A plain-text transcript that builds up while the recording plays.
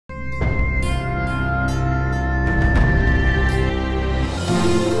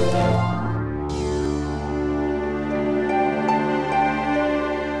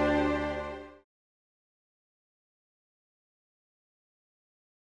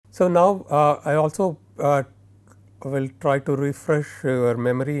So, now I also will try to refresh your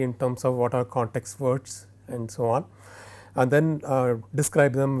memory in terms of what are context words and so on, and then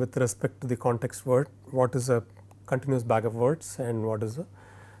describe them with respect to the context word, what is a continuous bag of words and what is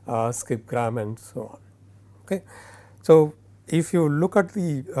a skip gram and so on. Okay. So, if you look at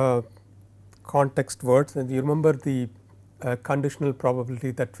the context words and you remember the conditional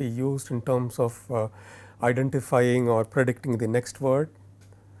probability that we used in terms of identifying or predicting the next word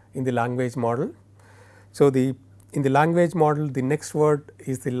in the language model. So, in the language model the next word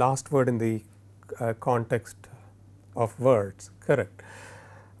is the last word in the context of words, correct.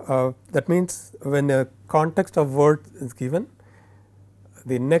 That means, when a context of word is given,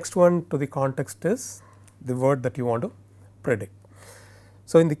 the next one to the context is the word that you want to predict.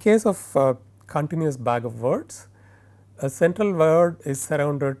 So, in the case of continuous bag of words, a central word is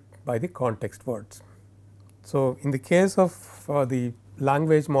surrounded by the context words. So, in the case of the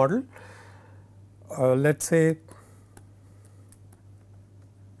language model, let us say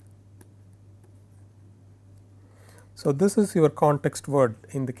so this is your context word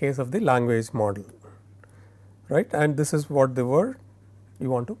in the case of the language model, right, and this is what the word you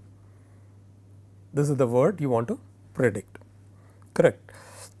want to, this is the word you want to predict, correct.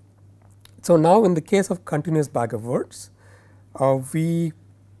 So, now in the case of continuous bag of words, we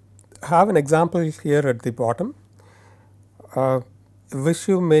have an example here at the bottom, wish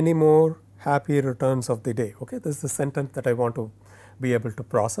you many more happy returns of the day. Okay, this is the sentence that I want to be able to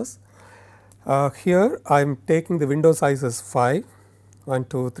process. Here I am taking the window size as 5, 1,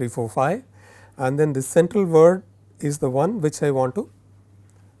 2, 3, 4, 5, and then the central word is the one which I want to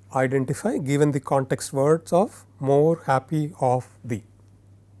identify given the context words of more happy of thee.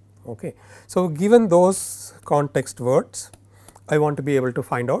 Okay. So, given those context words, I want to be able to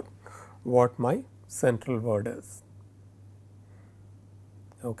find out what my central word is.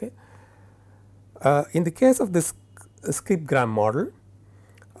 Okay. In the case of this skip gram model,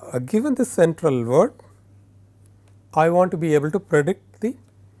 given the central word, I want to be able to predict the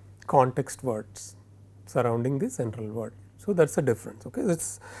context words surrounding the central word. So, that is the difference. Okay.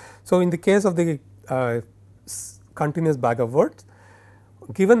 So, in the case of the continuous bag of words,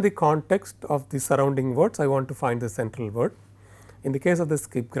 given the context of the surrounding words, I want to find the central word. In the case of the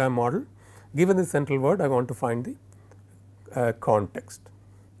skip gram model, given the central word, I want to find the context.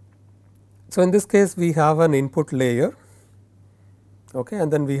 So, in this case we have an input layer, okay,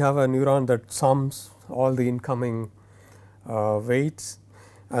 and then we have a neuron that sums all the incoming weights,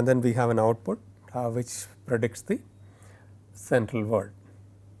 and then we have an output which predicts the central word.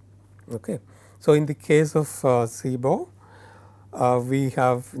 Okay. So, in the case of CBOW, we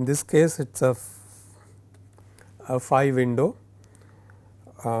have, in this case it is a 5 window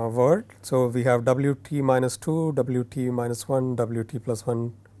word. So, we have WT minus 2, WT minus 1, WT plus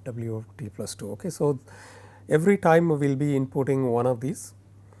 1, WT plus 2. Okay. So, every time we will be inputting one of these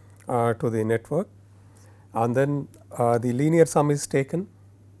to the network, and then the linear sum is taken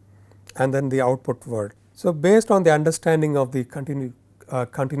and then the output word. So, based on the understanding of the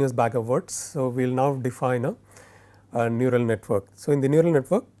continuous bag of words, so we will now define a neural network. So, in the neural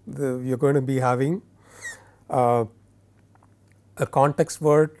network you are going to be having a context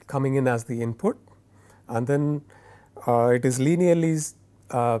word coming in as the input, and then it is linearly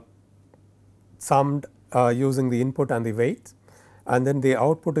summed using the input and the weights, and then the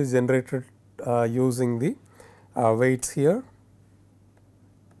output is generated using the weights here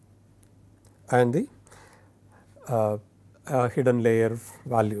and the hidden layer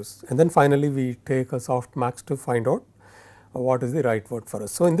values, and then finally we take a softmax to find out what is the right word for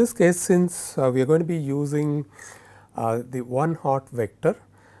us. So, in this case, since we are going to be using the one hot vector,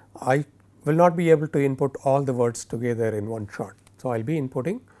 I will not be able to input all the words together in one shot. So, I will be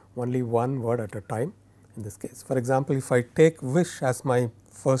inputting only one word at a time in this case. For example, if I take wish as my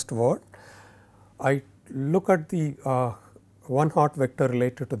first word, I look at the one hot vector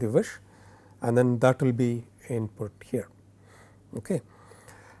related to the wish, and then that will be input here. Okay.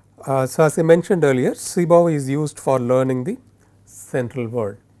 So, as I mentioned earlier, CBOW is used for learning the central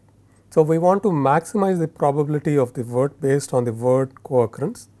word. So, we want to maximize the probability of the word based on the word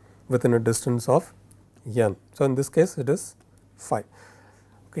co-occurrence within a distance of n. So, in this case it is 5.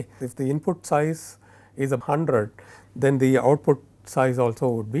 Okay. If the input size is 100, then the output size also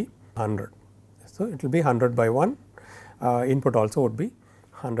would be 100. So, it will be 100 by 1, input also would be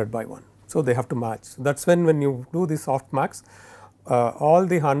 100 by 1. So, they have to match. So, that is when you do the softmax, all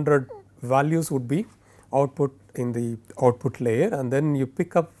the 100 values would be output in the output layer, and then you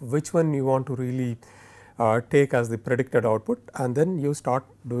pick up which one you want to really take as the predicted output, and then you start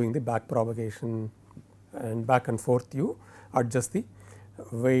doing the back propagation, and back and forth you adjust the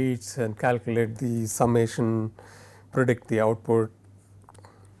weights and calculate the summation, predict the output.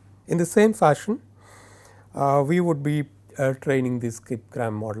 In the same fashion, we would be training the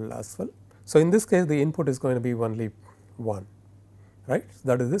skip-gram model as well. So, in this case the input is going to be only one, right.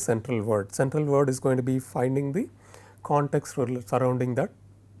 That is the central word. Central word is going to be finding the context surrounding that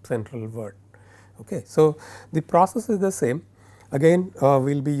central word. Okay. So, the process is the same. Again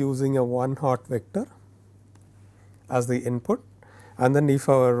we will be using a one hot vector as the input, and then if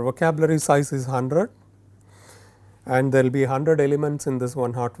our vocabulary size is 100 and there will be 100 elements in this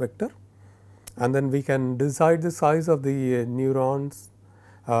one hot vector, and then we can decide the size of the neurons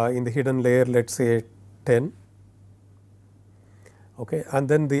in the hidden layer, let us say 10, okay. And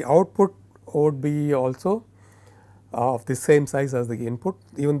then the output would be also of the same size as the input.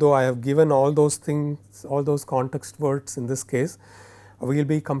 Even though I have given all those things, all those context words in this case, we will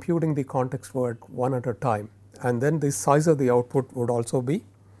be computing the context word one at a time, and then the size of the output would also be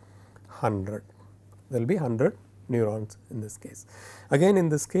 100. There will be 100 neurons in this case. Again in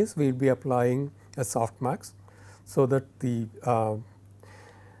this case we will be applying a softmax, so that the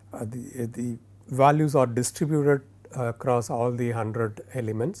values are distributed across all the 100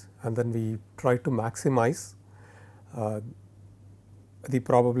 elements, and then we try to maximize the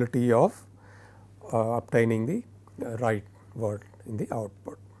probability of obtaining the right word in the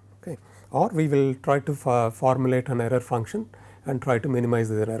output, okay. Or we will try to formulate an error function and try to minimize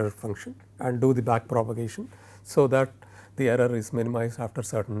the error function and do the back propagation, so that the error is minimized after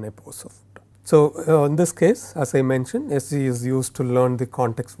certain epochs of time. So, in this case, as I mentioned, SG is used to learn the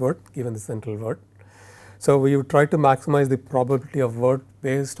context word given the central word. So, we would try to maximize the probability of word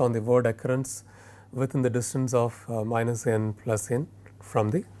based on the word occurrence within the distance of -n plus n from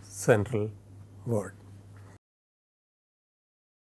the central word.